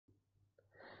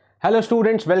Hello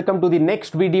students, welcome to the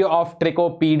next video of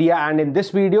Trichopedia, and in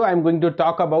this video I am going to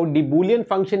talk about the Boolean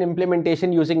function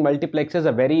implementation using multiplexers,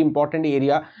 a very important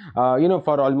area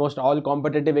for almost all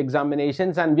competitive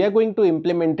examinations, and we are going to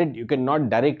implement it. You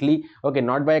cannot directly,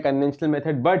 not by a conventional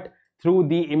method, but through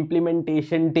the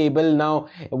implementation table. Now,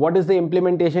 what is the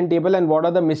implementation table and what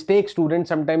are the mistakes students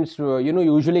sometimes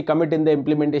usually commit in the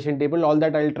implementation table? All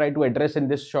that I'll try to address in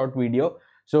this short video.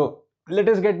 So let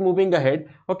us get moving ahead.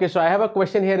 Okay, so I have a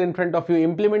question here in front of you.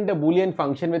 Implement a Boolean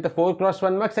function with a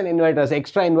 4x1 mux and inverters.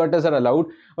 Extra inverters are allowed.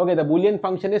 Okay, the Boolean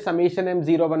function is summation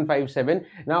m0157.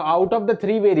 Now, out of the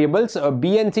three variables,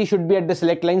 B and C should be at the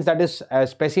select lines, that is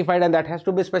specified, and that has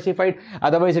to be specified.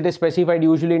 Otherwise, it is specified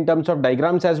usually in terms of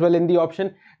diagrams as well in the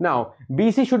option. Now,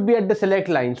 BC should be at the select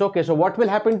lines. Okay, so what will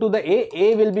happen to the A?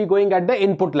 A will be going at the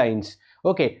input lines.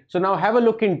 Okay, so now have a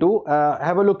look into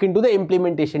the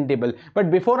implementation table. But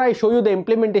before I show you the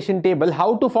implementation table,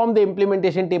 how to form the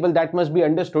implementation table, that must be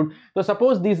understood. So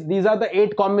suppose these are the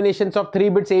 8 combinations of 3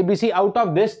 bits ABC. Out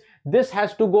of this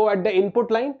has to go at the input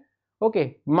line.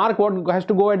 Okay, mark what has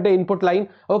to go at the input line.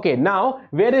 Okay, now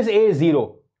where is A?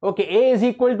 0. Okay, A is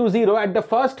equal to 0 at the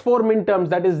first 4 minterms,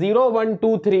 that is 0, 1,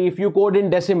 2, 3 if you code in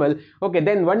decimal. Okay,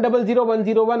 then 100,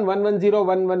 101, 110,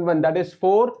 111, that is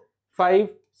 4, 5,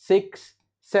 6,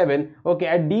 7. Okay,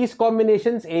 at these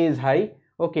combinations A is high.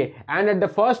 Okay, and at the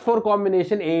first 4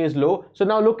 combination A is low. So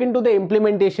now look into the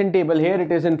implementation table. Here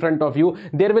it is in front of you.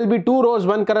 There will be 2 rows,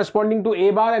 one corresponding to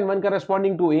A bar and one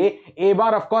corresponding to A. A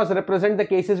bar of course represent the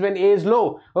cases when A is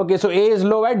low. Okay, so A is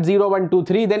low at 0, 1, 2,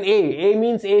 3. Then A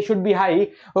means A should be high.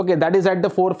 Okay, that is at the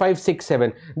 4, 5, 6,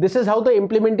 7. This is how the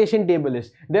implementation table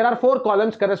is. There are 4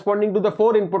 columns corresponding to the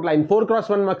 4 input line.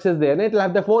 4x1 mux is there, and it will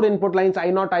have the 4 input lines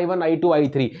I0, I1, I2,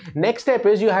 I3. Next step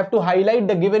is you have to highlight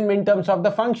the given minterms of the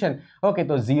function. Okay,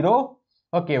 so 0,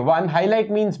 okay, 1,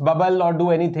 highlight means bubble or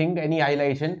do anything, any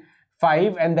highlightation,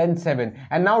 5 and then 7.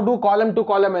 And now do column to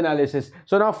column analysis.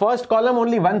 So now first column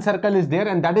only one circle is there,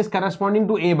 and that is corresponding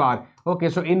to A bar. Okay,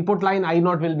 so input line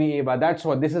I0 will be A bar.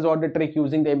 This is what the trick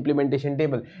using the implementation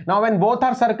table. Now when both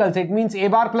are circles, it means A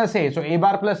bar plus A. So A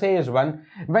bar plus A is 1.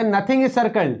 When nothing is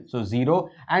circled, so 0.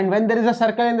 And when there is a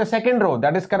circle in the second row,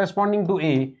 that is corresponding to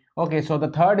A. Okay, so the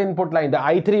third input line, the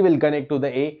I3 will connect to the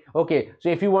A. Okay, so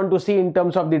if you want to see in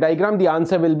terms of the diagram, the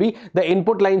answer will be, the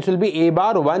input lines will be A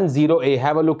bar 1, 0, A.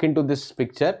 Have a look into this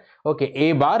picture. Okay,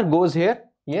 A bar goes here.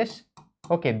 Yes.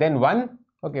 Okay, then 1.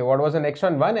 Okay, what was the next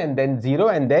one? 1 and then 0,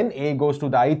 and then A goes to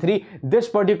the I3. This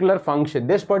particular function,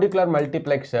 this particular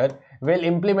multiplexer will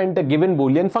implement the given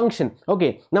Boolean function.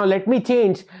 Okay, now let me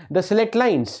change the select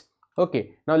lines.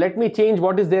 Okay, now let me change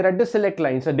what is there at the select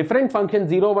line. So different function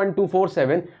 0, 1, 2, 4,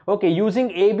 7. Okay, using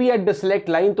AB at the select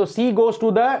line, so C goes to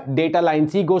the data line,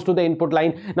 C goes to the input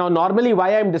line. Now normally why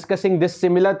I am discussing this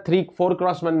similar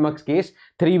 4x1 mux case,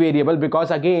 3 variable,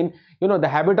 because again, the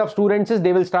habit of students is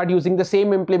they will start using the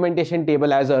same implementation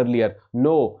table as earlier.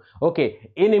 No.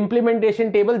 Okay, in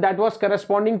implementation table that was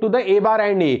corresponding to the A bar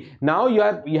and A. Now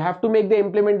you have to make the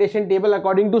implementation table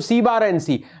according to C bar and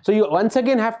C. So you once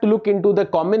again have to look into the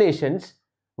combinations.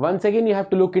 Once again you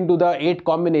have to look into the 8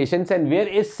 combinations, and where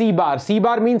is C bar? C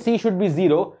bar means C should be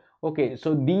 0. Okay,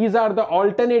 so these are the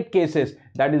alternate cases,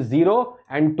 that is 0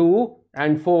 and 2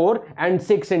 and 4 and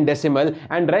 6 in decimal,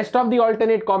 and rest of the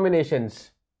alternate combinations.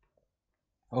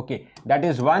 Okay, that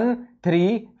is 1,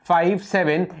 3, 5,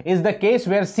 7 is the case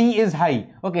where C is high.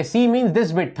 Okay, C means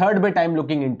this bit, third bit I am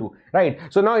looking into, right?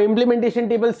 So now implementation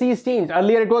table C is changed.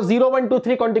 Earlier it was 0, 1, 2,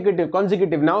 3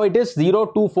 consecutive. Now it is 0,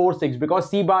 2, 4, 6 because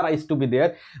C bar is to be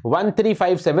there. 1, 3,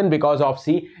 5, 7 because of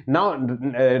C. Now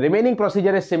remaining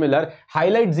procedure is similar.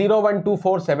 Highlight 0, 1, 2,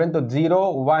 4, 7. So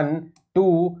 0, 1,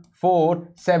 2, 4,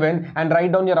 7 and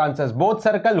write down your answers. Both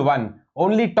circle 1.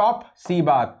 Only top C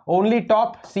bar, only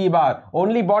top C bar,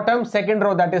 only bottom second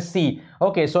row, that is C.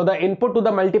 Okay, so the input to the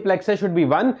multiplexer should be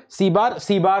 1 C bar,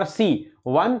 C bar, C.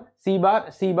 1 C bar,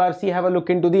 C bar, C. Have a look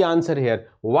into the answer here.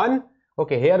 1.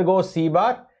 Okay, here goes C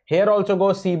bar. Here also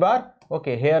goes C bar.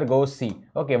 Okay, here goes C.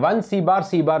 Okay, 1 C bar,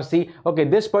 C bar, C. Okay,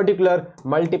 this particular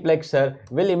multiplexer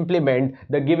will implement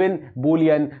the given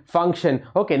Boolean function.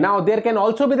 Okay, now there can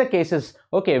also be the cases,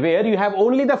 okay, where you have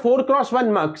only the 4x1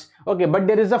 mux, okay, but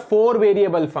there is a 4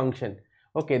 variable function.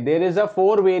 Okay, there is a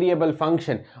 4 variable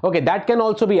function. Okay, that can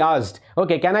also be asked.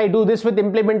 Okay, can I do this with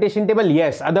implementation table?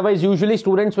 Yes. Otherwise, usually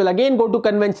students will again go to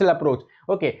conventional approach.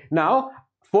 Okay, now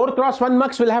 4x1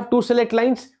 mux will have 2 select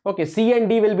lines. Okay, C and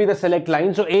D will be the select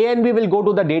line. So A and B will go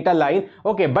to the data line.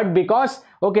 Okay, but because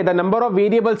the number of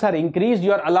variables are increased,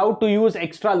 you are allowed to use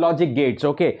extra logic gates.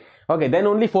 Okay, then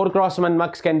only 4x1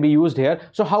 mux can be used here.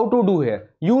 So how to do here?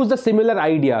 Use the similar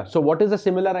idea. So what is the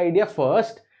similar idea?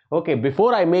 First, Okay,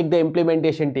 before I make the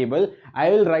implementation table, I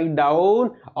will write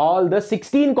down all the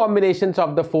 16 combinations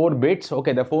of the 4 bits.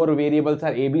 Okay, the 4 variables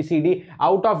are A, B, C, D,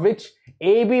 out of which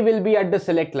AB will be at the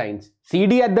select lines,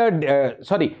 CD at the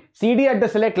CD at the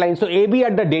select lines, so AB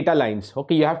at the data lines.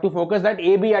 Okay, you have to focus that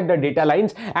AB at the data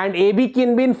lines, and AB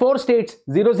can be in 4 states: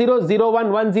 0, 0, 0,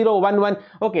 1, 1, 0, 1, 1.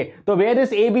 Okay, so where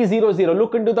is AB 0, 0?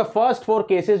 Look into the first 4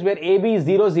 cases where AB is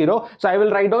 0, 0. So I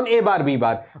will write down A bar, B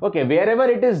bar. Okay, wherever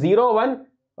it is 0, 1.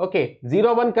 Okay,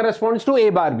 0, 1 corresponds to A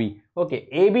bar B. Okay,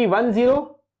 AB 1,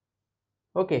 0.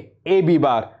 Okay, AB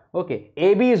bar. Okay,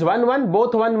 AB is 1, 1,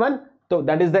 both 1, 1. So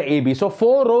that is the AB. So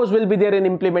 4 rows will be there in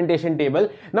implementation table.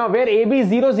 Now where AB is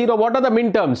 0, 0, what are the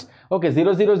min terms? Okay,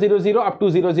 0, 0, 0, 0 up to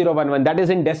 0, 0, 1, 1. That is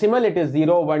in decimal, it is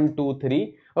 0, 1, 2,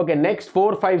 3. Okay, next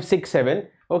 4, 5, 6, 7.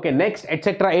 Okay, next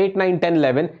etc. 8, 9, 10,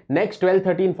 11. Next 12,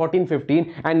 13, 14,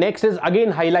 15. And next is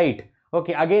again highlight.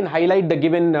 Okay, again highlight the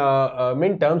given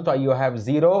min terms. So you have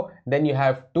 0, then you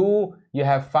have 2, you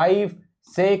have 5,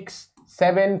 6,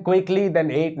 7 quickly, then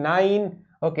 8, 9.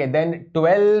 Okay, then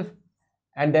 12.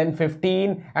 And then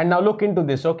 15. And now look into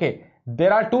this. Okay,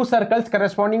 there are 2 circles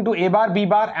corresponding to A bar, B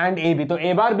bar and AB. So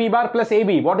A bar, B bar plus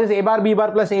AB. What is A bar, B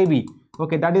bar plus AB?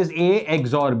 Okay, that is A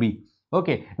XOR B.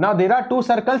 Okay, now there are 2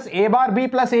 circles, A bar B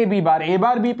plus AB bar, A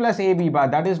bar B plus AB bar.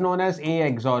 That is known as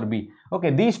A XOR B.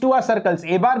 Okay, these 2 are circles,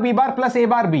 A bar, B bar plus A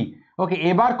bar B.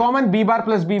 Okay, A bar common, B bar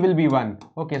plus B will be 1.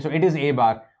 Okay, so it is A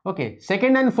bar. Okay,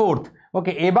 second and fourth.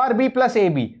 Okay, A bar B plus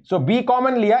AB. So B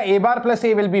common liya, A bar plus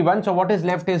A will be 1. So what is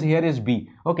left is here is B.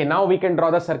 Okay, now we can draw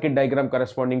the circuit diagram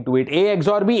corresponding to it. A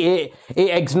XOR B,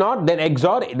 A X naught, then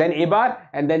XOR, then A bar,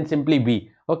 and then simply B.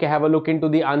 Okay, have a look into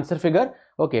the answer figure.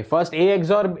 Okay, first A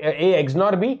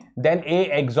XOR B, then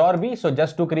A XOR B. So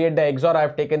just to create the XOR, I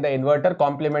have taken the inverter.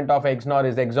 Complement of XOR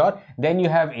is XOR. Then you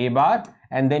have A bar,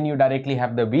 and then you directly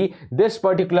have the B. This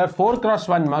particular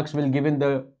 4x1 MUX will given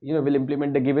the, will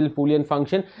implement the given Boolean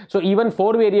function. So even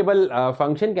 4 variable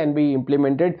function can be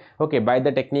implemented, okay, by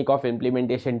the technique of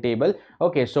implementation table.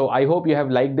 Okay, so I hope you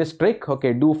have liked this trick.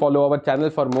 Okay, do follow our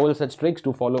channel for more such tricks.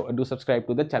 Do subscribe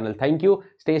to the channel. Thank you.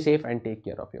 Stay safe and take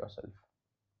care of yourself.